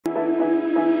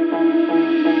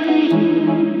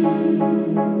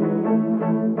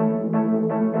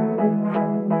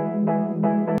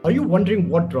Are you wondering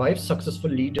what drives successful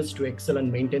leaders to excel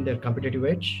and maintain their competitive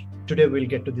edge? Today we'll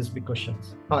get to these big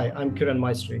questions. Hi, I'm Kiran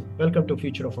Maestri. Welcome to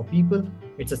Future of Our People.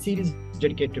 It's a series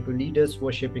dedicated to leaders who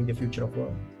are shaping the future of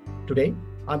work. Today,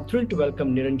 I'm thrilled to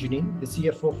welcome Niranjani, the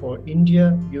CFO for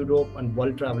India, Europe, and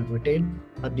World Travel Retail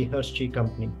at the Hershey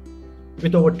Company.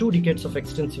 With over 2 decades of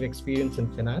extensive experience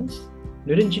in finance,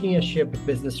 Niranjani has shaped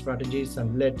business strategies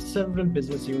and led several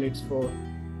business units for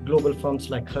global firms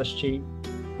like Hershey,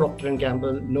 Procter &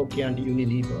 Gamble, Nokia, and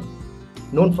Unilever.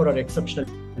 Known for her exceptional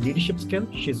leadership skill,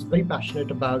 she is very passionate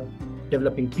about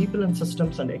developing people and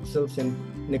systems and excels in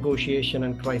negotiation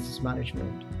and crisis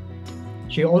management.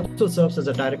 She also serves as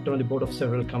a director on the board of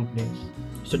several companies.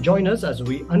 So join us as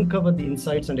we uncover the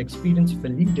insights and experience of a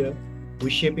leader who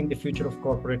is shaping the future of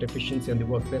corporate efficiency and the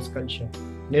workplace culture.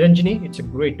 Niranjani, it's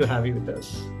great to have you with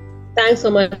us. Thanks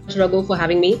so much, Raghu, for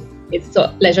having me. It's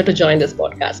a pleasure to join this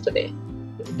podcast today.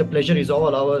 The pleasure is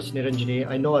all ours, Niranjani.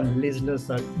 I know our listeners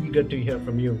are eager to hear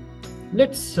from you.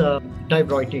 Let's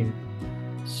dive right in.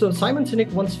 So Simon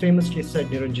Sinek once famously said,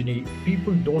 Niranjani,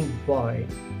 people don't buy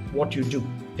what you do,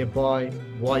 they buy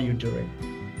why you do it.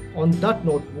 On that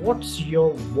note, what's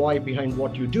your why behind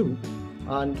what you do?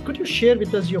 And could you share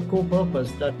with us your core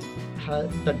purpose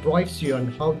that drives you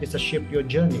and how this has shaped your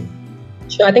journey?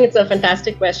 Sure, I think it's a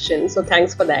fantastic question. So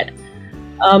thanks for that.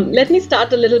 Let me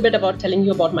start a little bit about telling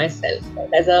you about myself.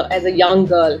 As a young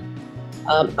girl,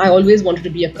 I always wanted to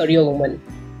be a career woman.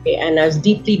 Okay? And I was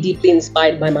deeply, deeply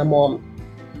inspired by my mom.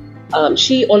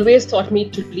 She always taught me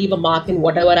to leave a mark in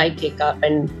whatever I take up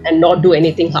and not do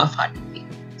anything half-heartedly.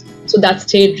 So that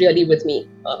stayed really with me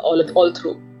all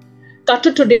through. Cut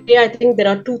to today, I think there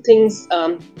are 2 things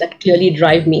that clearly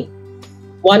drive me.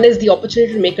 One is the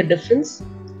opportunity to make a difference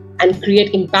and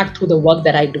create impact through the work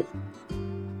that I do.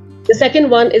 The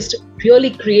second one is to really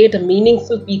create a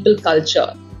meaningful people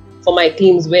culture for my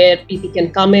teams where people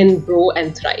can come in, grow,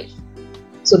 and thrive.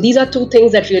 So these are 2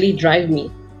 things that really drive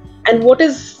me. And what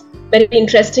is very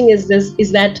interesting is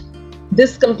that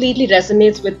this completely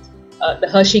resonates with the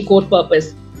Hershey core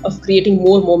purpose of creating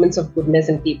more moments of goodness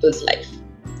in people's life.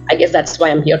 I guess that's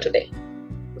why I'm here today.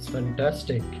 That's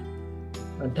fantastic.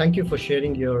 And thank you for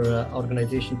sharing your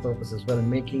organization purpose as well and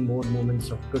making more moments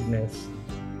of goodness.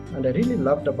 And I really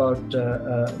loved about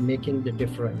making the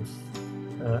difference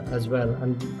as well.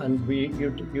 And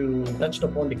you touched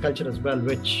upon the culture as well,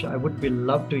 which I would be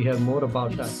love to hear more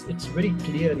about that. It's very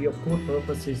clear your core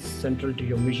purpose is central to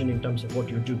your mission in terms of what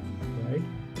you do, right?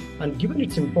 And given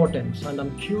its importance, and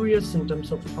I'm curious in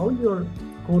terms of how your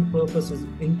core purpose is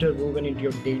interwoven into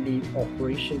your daily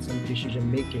operations and decision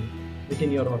making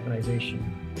within your organization.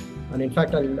 And in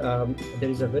fact, there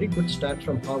is a very good stat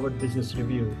from Harvard Business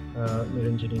Review,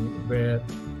 Niranjani, where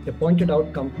they pointed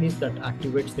out companies that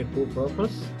activates their core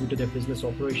purpose into their business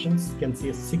operations can see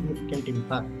a significant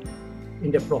impact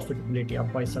in their profitability,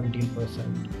 up by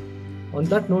 17%. On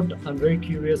that note, I'm very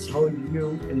curious how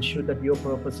you ensure that your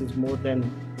purpose is more than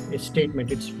a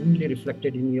statement. It's really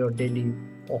reflected in your daily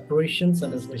operations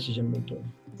and as decision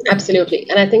making. Absolutely.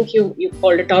 And I think you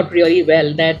called it out really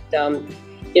well that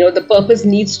the purpose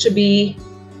needs to be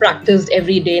practiced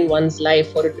every day in one's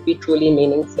life for it to be truly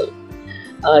meaningful.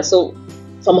 So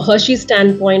from a Hershey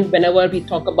standpoint, whenever we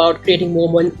talk about creating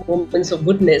moments of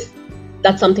goodness,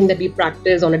 that's something that we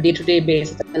practice on a day-to-day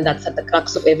basis, and that's at the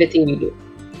crux of everything we do.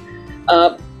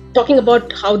 Talking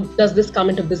about how does this come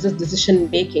into business decision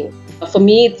making, for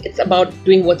me, it's about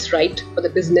doing what's right for the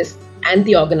business and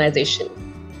the organization,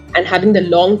 and having the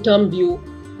long-term view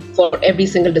for every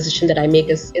single decision that I make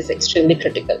is extremely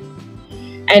critical.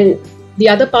 And the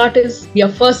other part is we are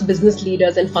first business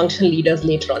leaders and functional leaders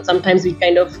later on. Sometimes we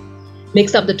kind of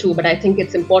mix up the 2, but I think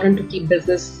it's important to keep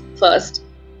business first.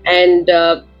 And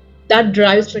that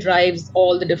drives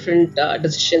all the different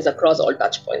decisions across all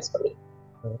touch points for me.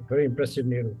 Very impressive,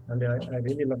 Neeru. And I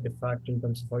really love the fact in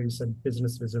terms of how you said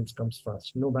business results comes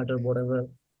first. No matter whatever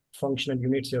functional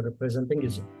units you're representing,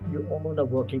 you all are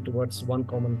working towards one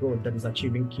common goal, that is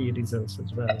achieving key results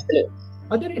as well. Absolutely.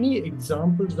 Are there any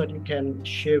examples that you can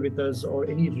share with us, or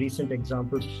any recent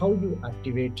examples how you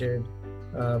activated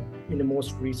in the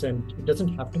most recent? It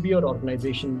doesn't have to be your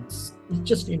organization, it's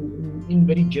just in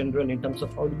very general in terms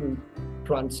of how do you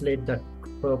translate that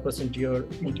purpose into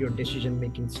your decision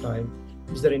making style.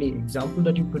 Is there any example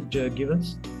that you could give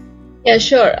us? Yeah,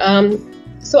 sure.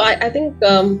 So I think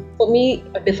for me,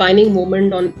 a defining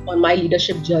moment on my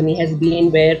leadership journey has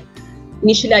been where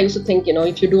initially I used to think,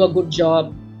 if you do a good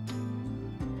job,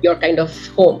 you're kind of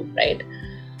home, right?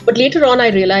 But later on, I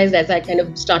realized as I kind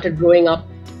of started growing up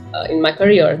in my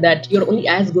career that you're only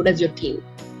as good as your team.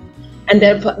 And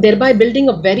thereby building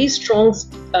a very strong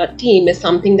team is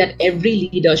something that every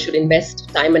leader should invest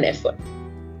time and effort.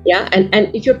 Yeah,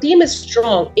 and if your team is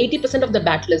strong, 80% of the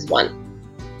battle is won,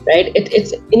 right?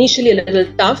 It's initially a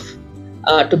little tough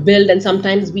to build, and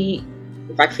sometimes we,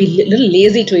 in fact, feel a little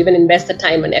lazy to even invest the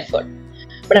time and effort.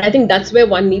 But I think that's where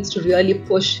one needs to really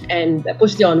push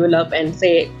the envelope and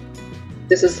say,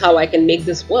 this is how I can make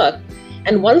this work.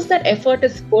 And once that effort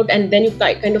is put, and then you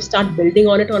kind of start building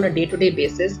on it on a day-to-day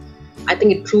basis, I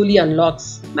think it truly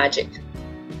unlocks magic.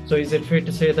 So is it fair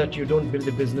to say that you don't build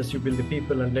the business, you build the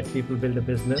people and let people build the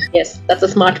business? Yes, that's a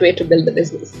smart way to build the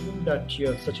business. That you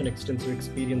have such an extensive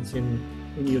experience in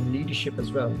your leadership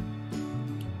as well.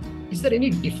 Is there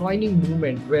any defining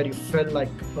moment where you felt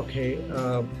like,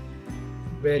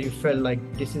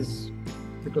 this is,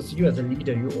 because you as a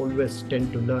leader, you always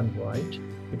tend to learn, right?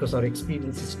 Because our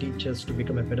experiences teach us to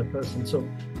become a better person. So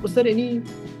was there any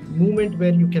moment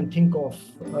where you can think of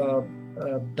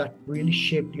that really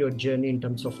shaped your journey in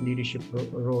terms of leadership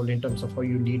role, in terms of how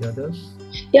you lead others?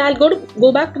 Yeah, I'll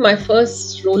go back to my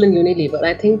first role in Unilever.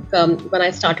 I think when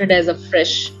I started as a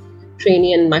fresh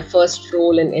trainee and my first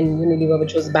role in Unilever,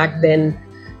 which was back then,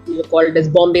 we were called as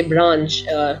Bombay branch,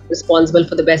 responsible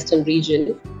for the Western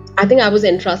region. I think I was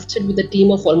entrusted with a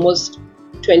team of almost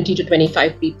 20 to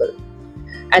 25 people.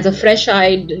 As a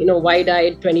fresh-eyed,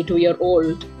 wide-eyed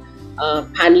 22-year-old,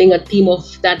 handling a team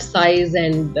of that size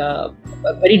and a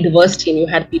very diverse team. You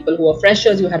had people who were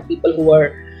freshers, you had people who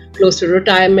were close to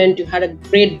retirement, you had a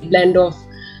great blend of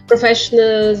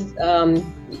professionals,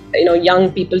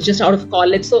 young people just out of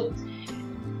college. So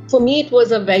for me, it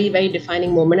was a very, very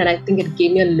defining moment, and I think it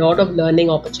gave me a lot of learning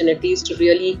opportunities to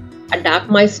really adapt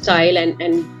my style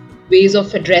and ways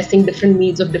of addressing different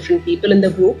needs of different people in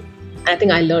the group. I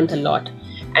think I learned a lot.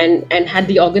 And had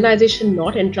the organization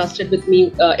not entrusted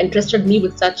me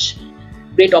with such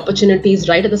great opportunities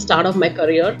right at the start of my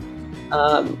career,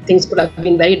 things could have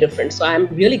been very different. So I'm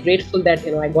really grateful that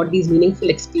I got these meaningful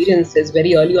experiences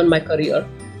very early on my career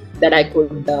that I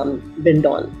could build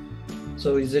on.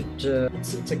 So is it?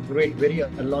 It's a great, very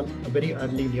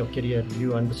early in your career,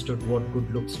 you understood what good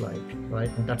looks like, right?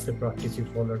 And that's the practice you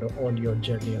followed all your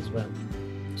journey as well.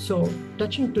 So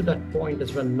touching to that point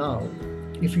as well now,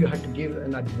 if you had to give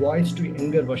an advice to a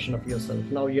younger version of yourself,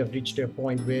 now you have reached a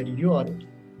point where you are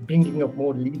bringing up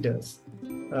more leaders.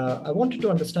 I wanted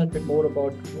to understand a bit more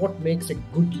about what makes a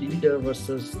good leader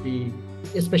versus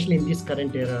especially in this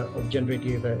current era of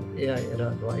generative AI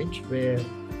era, right?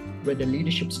 Where the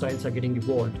leadership styles are getting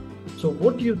evolved. So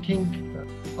what do you think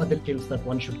are the skills that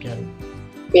one should carry?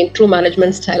 In true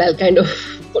management style, I'll kind of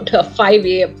put a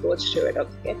 5A approach to it,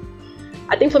 okay?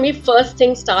 I think for me, first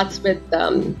thing starts with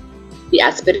the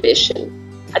aspiration.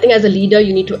 I think as a leader,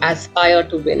 you need to aspire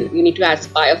to win. You need to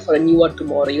aspire for a newer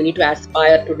tomorrow. You need to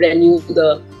aspire to renew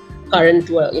the current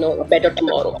to a better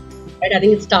tomorrow. Right? I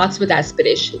think it starts with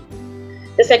aspiration.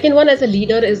 The second one as a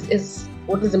leader is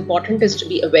what is important is to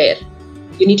be aware.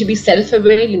 You need to be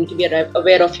self-aware. You need to be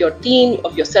aware of your team,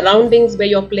 of your surroundings where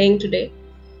you're playing today.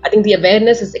 I think the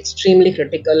awareness is extremely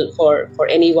critical for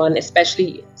anyone,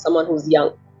 especially someone who's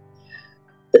young.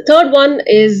 The third one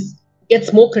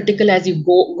gets more critical as you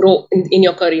grow in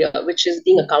your career, which is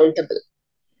being accountable.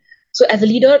 So as a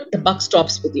leader, the buck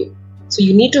stops with you. So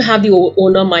you need to have the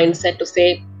owner mindset to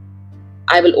say,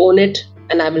 I will own it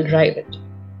and I will drive it.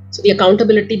 So the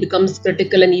accountability becomes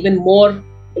critical and even more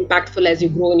impactful as you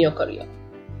grow in your career.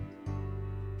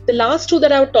 The last two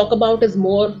that I would talk about is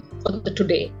more for the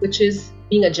today, which is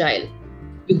being agile.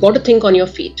 You've got to think on your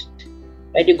feet.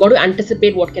 Right? You've got to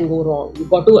anticipate what can go wrong. You've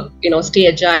got to, stay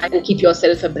agile and keep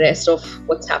yourself abreast of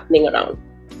what's happening around.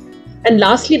 And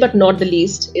lastly, but not the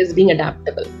least, is being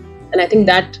adaptable. And I think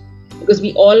that because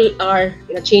we all are,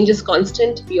 change is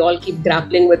constant. We all keep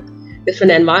grappling with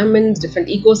different environments, different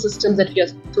ecosystems that we are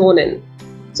thrown in.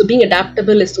 So being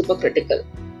adaptable is super critical.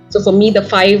 So for me, the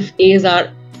 5 A's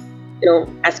are,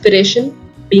 aspiration,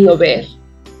 being aware,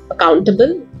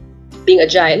 accountable, being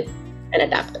agile, and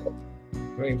adaptable.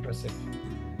 Very impressive.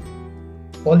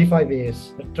 All the 5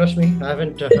 A's. Trust me, I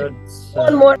haven't heard.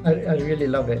 One more. I really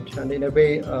love it. And in a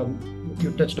way,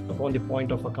 you touched upon the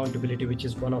point of accountability, which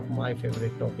is one of my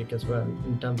favorite topic as well,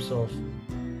 in terms of,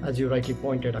 as you rightly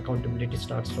pointed, accountability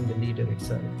starts from the leader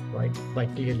itself, right? By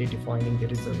clearly defining the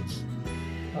results.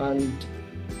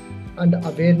 And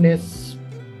awareness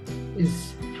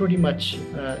is pretty much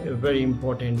very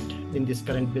important in this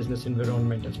current business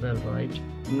environment as well, right?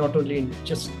 Not only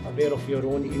just aware of your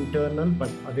own internal, but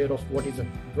aware of what is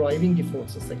driving the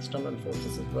forces, external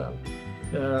forces as well.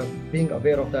 Being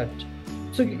aware of that.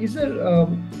 So is there,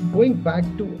 going back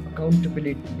to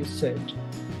accountability, you said,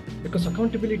 Because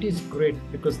accountability is great,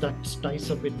 because that ties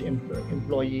up with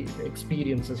employee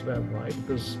experience as well, right?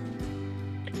 Because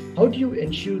how do you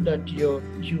ensure that you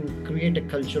create a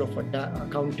culture of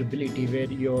accountability where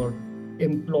your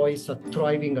employees are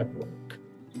thriving at work?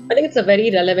 I think it's a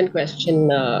very relevant question,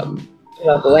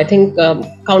 Raghu. I think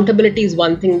accountability is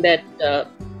one thing that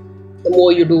the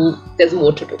more you do, there's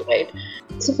more to do, right?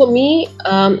 So for me,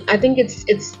 I think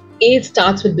it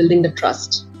starts with building the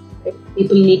trust. Right?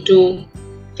 People need to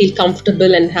feel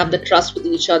comfortable and have the trust with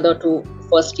each other to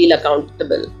first feel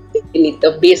accountable.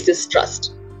 The base is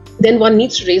trust. Then one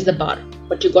needs to raise the bar,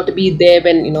 but you've got to be there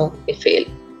when they fail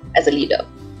as a leader.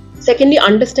 Secondly,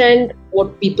 understand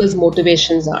what people's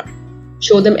motivations are.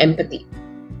 Show them empathy,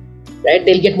 right?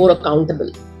 They'll get more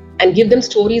accountable, and give them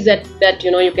stories that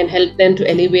you can help them to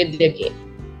elevate their game.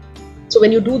 So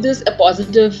when you do this, a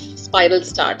positive spiral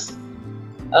starts.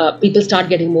 People start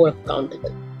getting more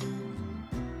accountable.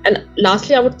 And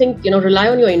lastly, I would think rely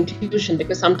on your intuition,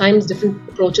 because sometimes different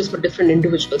approaches for different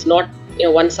individuals, not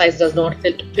one size does not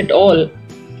fit all,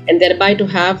 and thereby to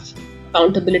have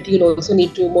accountability, you'll also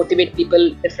need to motivate people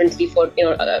differently for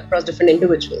across different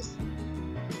individuals.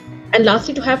 And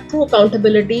lastly, to have true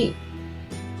accountability,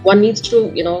 one needs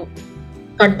to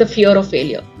cut the fear of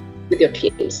failure with your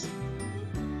teams.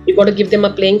 You've got to give them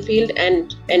a playing field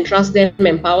and trust them,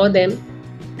 empower them,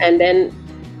 and then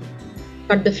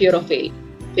cut the fear of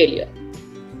failure.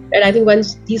 And I think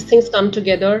once these things come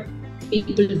together,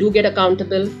 people do get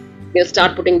accountable. They'll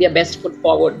start putting their best foot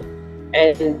forward,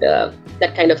 and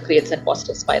that kind of creates that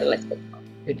positive spiral, I think.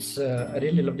 I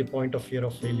really love the point of fear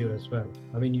of failure as well.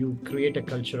 I mean, you create a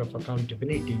culture of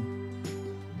accountability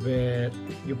where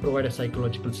you provide a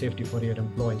psychological safety for your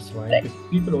employees, right? If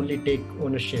people only take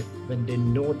ownership when they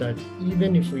know that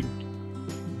even if we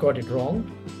got it wrong,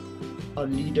 our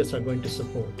leaders are going to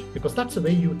support, because that's the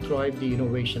way you drive the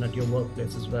innovation at your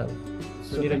workplace as well.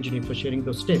 So Niranjani, for sharing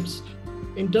those tips.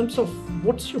 In terms of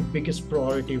what's your biggest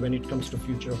priority when it comes to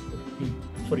future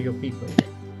for your people?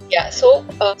 Yeah, so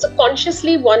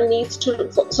consciously one needs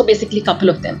to, so basically a couple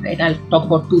of them, right? I'll talk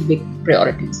about two big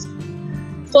priorities.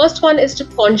 First one is to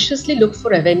consciously look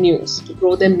for avenues to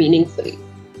grow them meaningfully.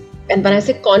 And when I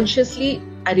say consciously,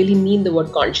 I really mean the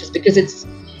word conscious, because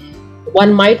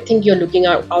one might think you're looking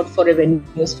out for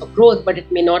avenues for growth, but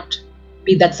it may not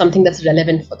be that something that's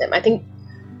relevant for them. I think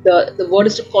the word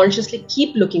is to consciously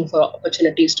keep looking for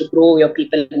opportunities to grow your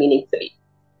people meaningfully.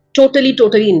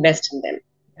 Totally invest in them.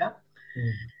 Yeah.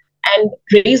 And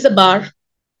raise the bar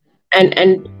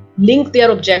and link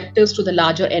their objectives to the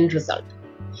larger end result.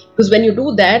 Because when you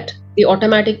do that, they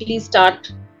automatically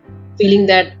start feeling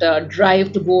that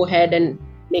drive to go ahead and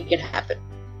make it happen.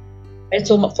 And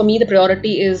so for me, the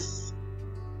priority is,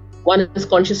 one is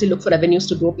consciously look for avenues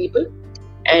to grow people,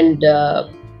 and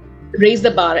raise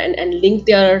the bar and link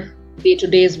their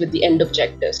day-to-days with the end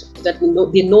objectives, so that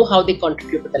they know how they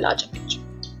contribute to the larger picture.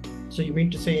 So you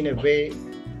mean to say, in a way,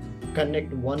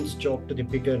 connect one's job to the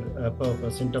bigger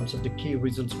purpose in terms of the key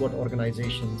results, what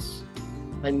organizations,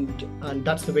 and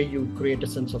that's the way you create a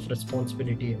sense of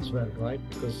responsibility as well, right?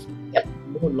 Because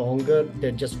no longer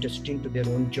they're just destined to their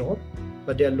own job,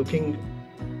 but they're looking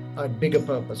at bigger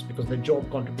purpose because the job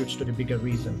contributes to the bigger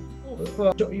reason.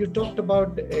 You talked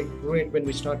about great when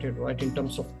we started, right, in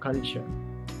terms of culture.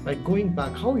 Like going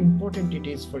back, how important it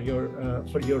is for your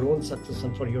own success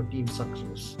and for your team's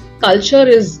success. Culture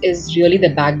is really the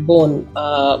backbone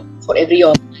for every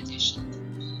organization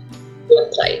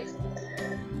to thrive.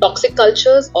 Toxic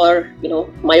cultures or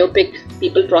myopic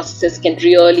people processes can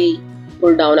really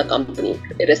pull down a company,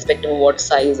 irrespective of what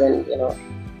size and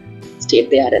state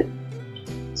they are in.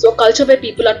 So a culture where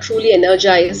people are truly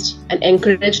energized and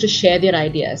encouraged to share their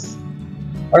ideas,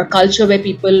 or a culture where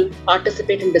people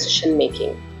participate in decision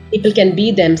making. People can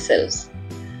be themselves,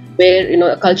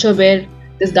 where a culture where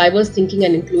this diverse thinking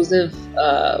and inclusive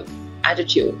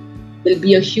attitude will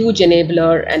be a huge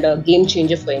enabler and a game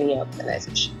changer for any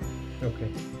organization.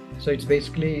 Okay, so it's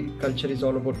basically, culture is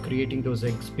all about creating those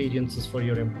experiences for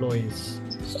your employees,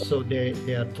 so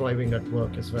they are thriving at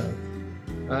work as well.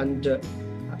 And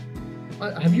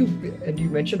you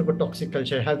mentioned about toxic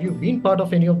culture. Have you been part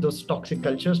of any of those toxic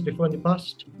cultures before in the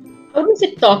past? I wouldn't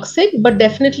say toxic, but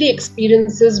definitely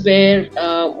experiences where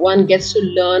one gets to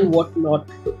learn what not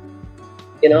to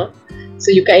do.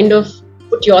 So you kind of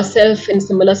put yourself in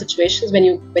similar situations when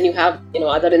you have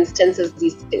other instances,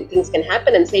 these things can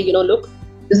happen, and say, look,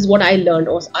 this is what I learned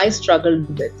or I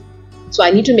struggled with. So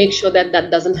I need to make sure that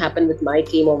doesn't happen with my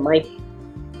team or my team.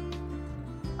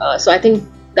 So I think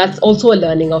that's also a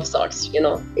learning of sorts. You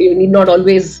need not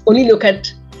always only look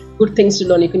at good things to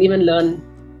learn. You can even learn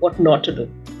what not to do.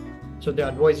 So the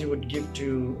advice you would give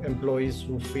to employees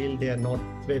who feel they are not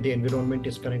where the environment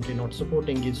is currently not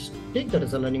supporting is take that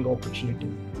as a learning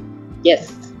opportunity.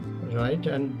 Yes. Right,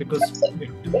 and because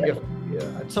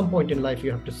at some point in life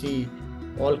you have to see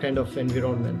all kind of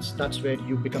environments. That's where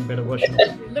you become better version of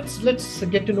it. Let's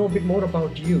get to know a bit more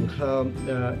about you,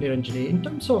 Niranjani. In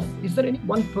terms of, is there any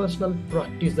one personal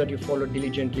practice that you follow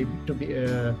diligently to be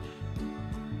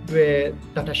where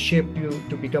that has shaped you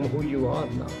to become who you are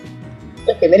now?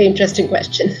 Okay, very interesting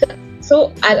question.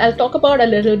 So I'll talk about a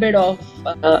little bit of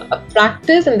a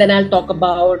practice, and then I'll talk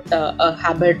about a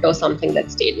habit or something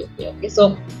that stayed with me. Okay,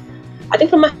 so I think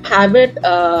from a habit,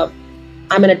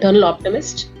 I'm an eternal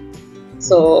optimist.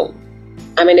 So,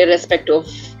 I mean, irrespective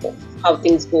of how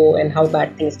things go and how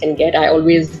bad things can get, I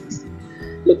always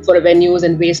look for avenues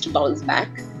and ways to bounce back.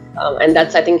 And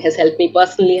that's, I think, has helped me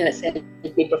personally, has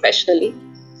helped me professionally.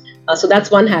 So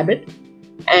that's one habit.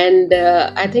 And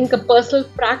I think a personal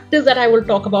practice that I will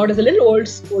talk about is a little old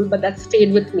school, but that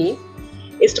stayed with me,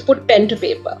 is to put pen to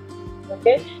paper.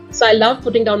 Okay, so I love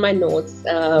putting down my notes.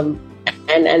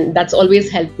 And that's always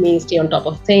helped me stay on top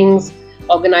of things,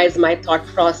 organize my thought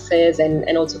process,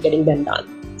 and also getting them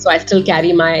done. So I still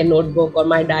carry my notebook or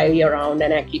my diary around,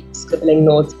 and I keep scribbling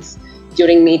notes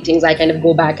during meetings. I kind of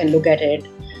go back and look at it.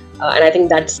 And I think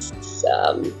that's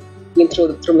been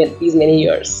through these many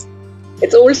years.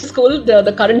 It's old school.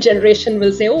 The current generation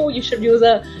will say, oh, you should use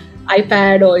a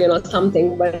iPad or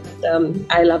something. But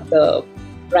I love the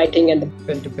writing and the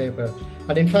pen to paper.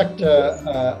 And in fact,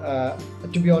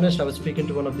 to be honest, I was speaking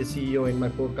to one of the CEO in my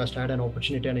podcast. I had an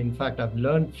opportunity, and in fact, I've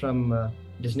learned from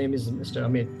his name is Mr.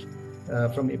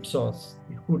 Amit from Ipsos,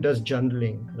 who does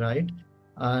journaling, right?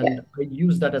 And I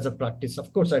use that as a practice.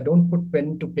 Of course, I don't put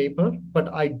pen to paper,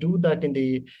 but I do that in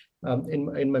the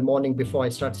in my morning before I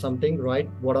start something. Right?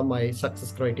 What are my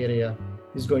success criteria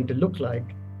is going to look like?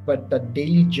 But that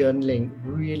daily journaling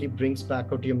really brings back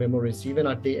out your memories, even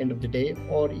at the end of the day,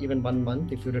 or even 1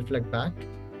 month. If you reflect back,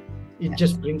 it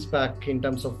just brings back in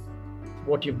terms of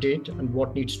what you did and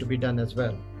what needs to be done as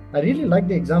well. I really like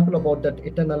the example about that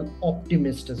eternal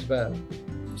optimist as well.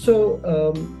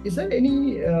 So is there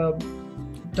any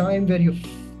time where you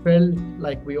felt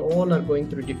like we all are going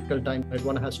through difficult times, right?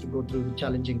 One has to go through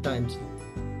challenging times.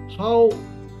 How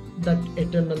that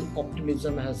eternal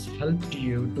optimism has helped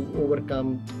you to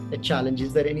overcome a challenge?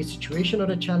 Is there any situation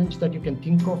or a challenge that you can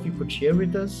think of you could share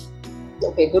with us?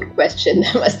 Okay, good question.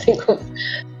 I must think of.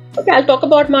 Okay, I'll talk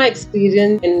about my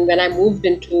experience when I moved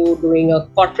into doing a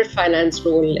corporate finance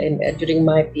role during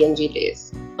my P&G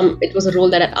days. It was a role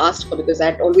that I asked for because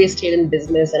I'd always stayed in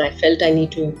business, and I felt I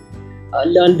need to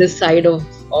learn this side of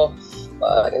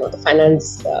the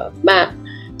finance map.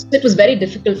 It was very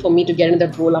difficult for me to get in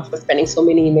that role after spending so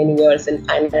many years in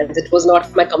finance. It was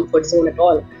not my comfort zone at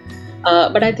all.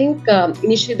 But I think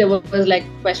initially there was like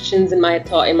questions in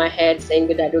my head saying,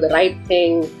 did I do the right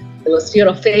thing? There was fear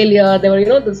of failure. There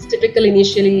were, those typical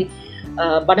initially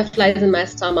butterflies in my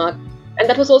stomach. And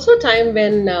that was also a time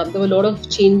when there were a lot of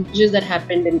changes that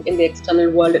happened in the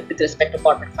external world with respect to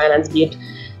corporate finance, be it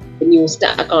the new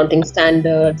accounting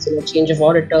standards, change of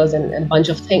auditors and a bunch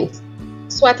of things.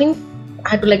 So I think I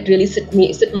had to really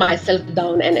sit myself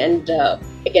down and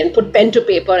again put pen to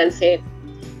paper and say,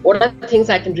 what are the things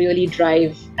I can really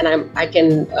drive and I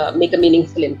can make a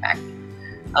meaningful impact?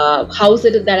 How is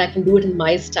it that I can do it in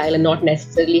my style and not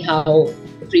necessarily how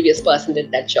the previous person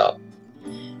did that job,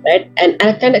 right? And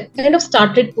I kind of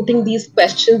started putting these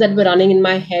questions that were running in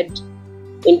my head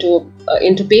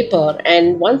into paper.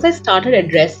 And once I started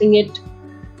addressing it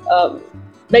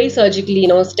very surgically,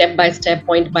 step by step,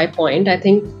 point by point, I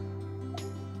think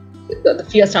the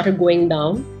fear started going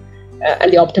down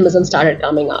and the optimism started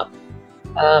coming up.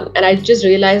 And I just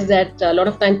realized that a lot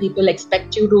of time people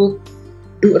expect you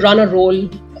to run a role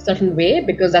a certain way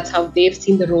because that's how they've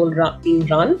seen the role being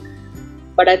run.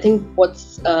 But I think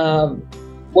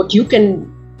what you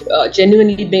can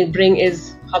genuinely bring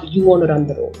is how you want to run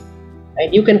the role.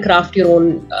 Right? You can craft your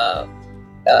own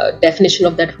definition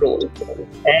of that role.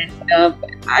 And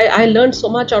I learned so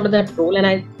much out of that role, and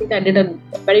I think I did a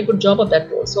very good job of that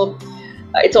role. So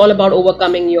it's all about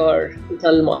overcoming your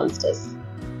internal monsters.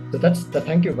 So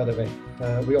thank you, by the way.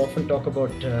 We often talk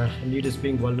about leaders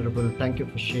being vulnerable. Thank you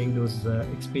for sharing those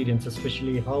experiences,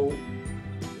 especially how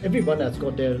everyone has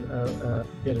got their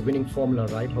winning formula,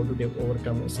 right? How do they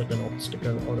overcome a certain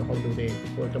obstacle, or how do they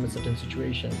overcome a certain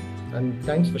situation? And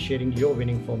thanks for sharing your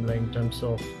winning formula in terms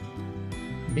of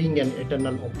being an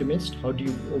eternal optimist. How do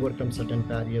you overcome certain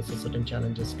barriers or certain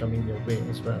challenges coming your way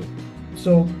as well?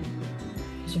 So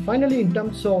finally, in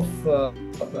terms of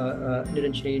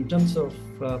Niranjani, in terms of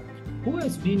Who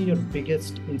has been your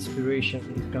biggest inspiration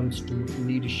when it comes to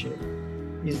leadership?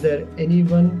 Is there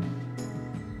anyone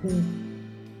who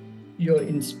you're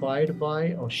inspired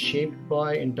by or shaped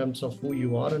by in terms of who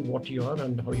you are and what you are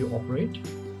and how you operate?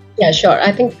 Yeah, sure.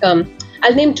 I think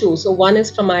I'll name two. So one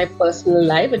is from my personal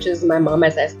life, which is my mom,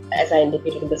 as I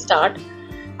indicated at the start.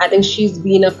 I think she's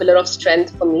been a pillar of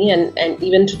strength for me, and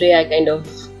even today I kind of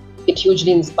get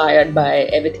hugely inspired by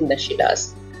everything that she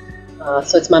does.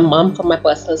 So it's my mom from my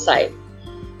personal side.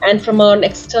 And from an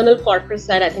external corporate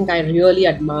side, I think I really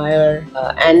admire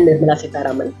and Nirmala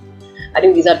Sitharaman. I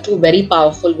think these are two very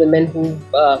powerful women who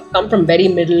come from very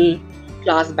middle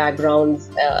class backgrounds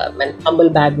and humble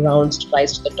backgrounds to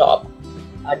rise to the top,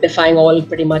 defying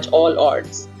pretty much all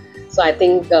odds. So I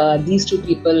think these two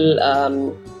people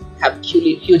have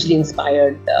hugely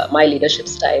inspired my leadership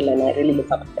style, and I really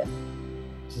look up to them.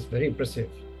 This is very impressive.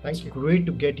 Thank you. Great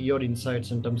to get your insights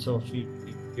in terms of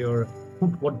your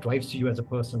what drives you as a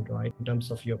person, right? In terms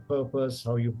of your purpose,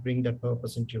 how you bring that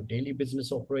purpose into your daily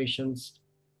business operations,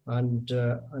 and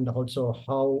also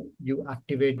how you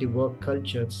activate the work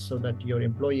cultures so that your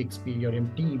employee experience, your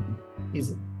team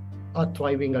are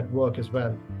thriving at work as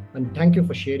well. And thank you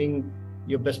for sharing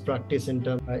your best practice in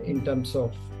terms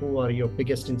of who are your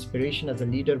biggest inspiration as a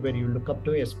leader, where you look up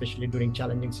to, especially during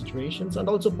challenging situations, and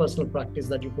also personal practice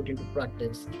that you put into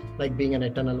practice, like being an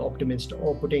eternal optimist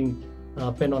or putting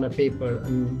a pen on a paper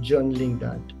and journaling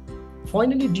that.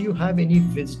 Finally, do you have any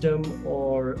wisdom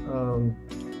or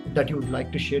that you would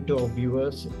like to share to our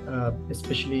viewers,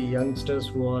 especially youngsters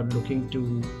who are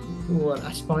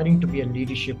aspiring to be a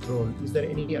leadership role? Is there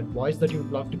any advice that you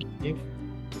would love to give?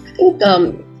 I think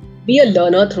be a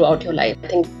learner throughout your life. I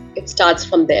think it starts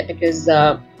from there, because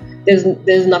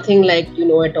there's nothing like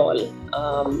it all.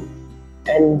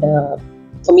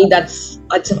 For me, that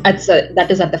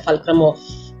is at the fulcrum of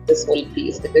this whole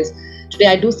piece, because today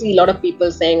I do see a lot of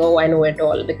people saying, "Oh, I know it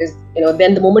all," because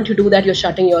then the moment you do that, you're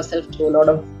shutting yourself to a lot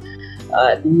of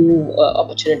new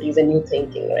opportunities and new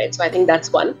thinking, right? So I think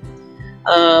that's one.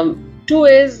 Two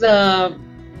is I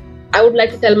would like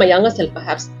to tell my younger self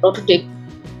perhaps not to take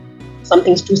some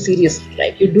things too seriously.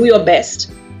 Right? You do your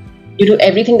best, you do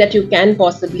everything that you can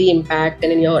possibly impact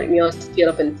and in your sphere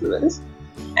of influence,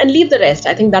 and leave the rest.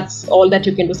 I think that's all that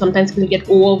you can do. Sometimes people get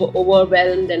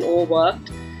overwhelmed and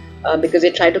overworked because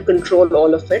they try to control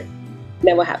all of it.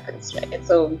 Never happens, right?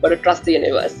 So you've got to trust the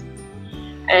universe.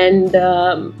 And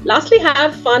lastly,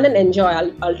 have fun and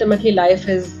enjoy. Ultimately, life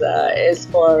is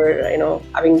for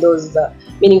having those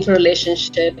meaningful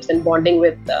relationships and bonding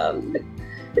with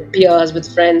peers,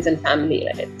 with friends and family,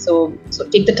 right? So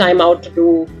take the time out to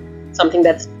do something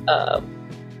that's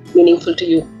meaningful to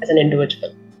you as an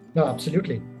individual. No,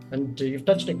 absolutely. And you've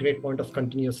touched a great point of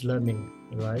continuous learning,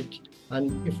 right?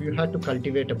 And if you had to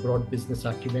cultivate a broad business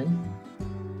acumen,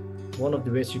 one of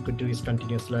the ways you could do is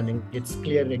continuous learning. Its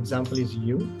clear example is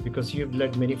you, because you've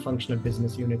led many functional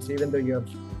business units, even though you have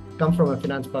come from a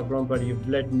finance background, but you've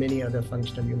led many other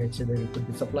functional units. Either it could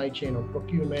be supply chain or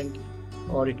procurement,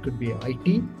 or it could be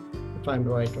IT, if I'm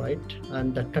right?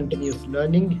 And that continuous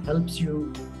learning helps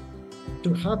you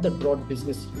to have that broad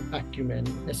business acumen,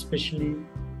 especially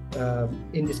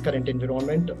in this current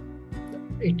environment.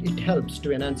 It helps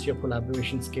to enhance your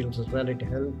collaboration skills as well. It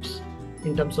helps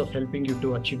in terms of helping you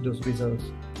to achieve those results.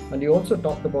 And you also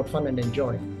talked about fun and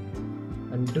enjoy.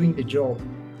 And doing the job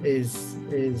is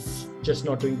just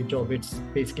not doing the job. It's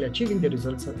basically achieving the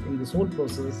results in this whole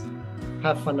process.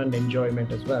 Have fun and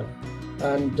enjoyment as well.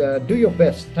 And do your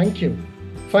best. Thank you.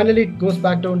 Finally, it goes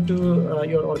back down to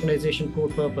your organization core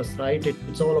purpose, right?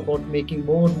 It's all about making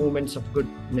more moments of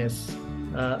goodness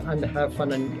and have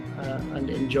fun and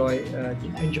enjoy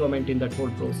enjoyment in that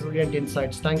whole process. Brilliant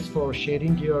insights. Thanks for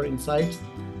sharing your insights.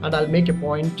 And I'll make a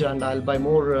point, and I'll buy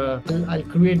more. I'll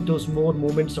create those more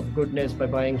moments of goodness by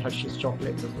buying Hershey's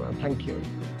chocolates as well. Thank you.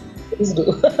 Please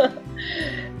do.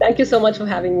 Thank you so much for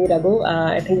having me, Raghu.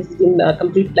 I think it's been a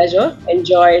complete pleasure.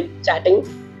 Enjoyed chatting,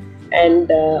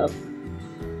 and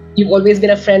you've always been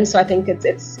a friend. So I think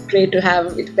it's great to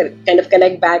have it kind of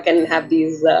connect back and have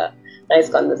these nice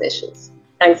conversations.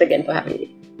 Thanks again for having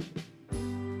me.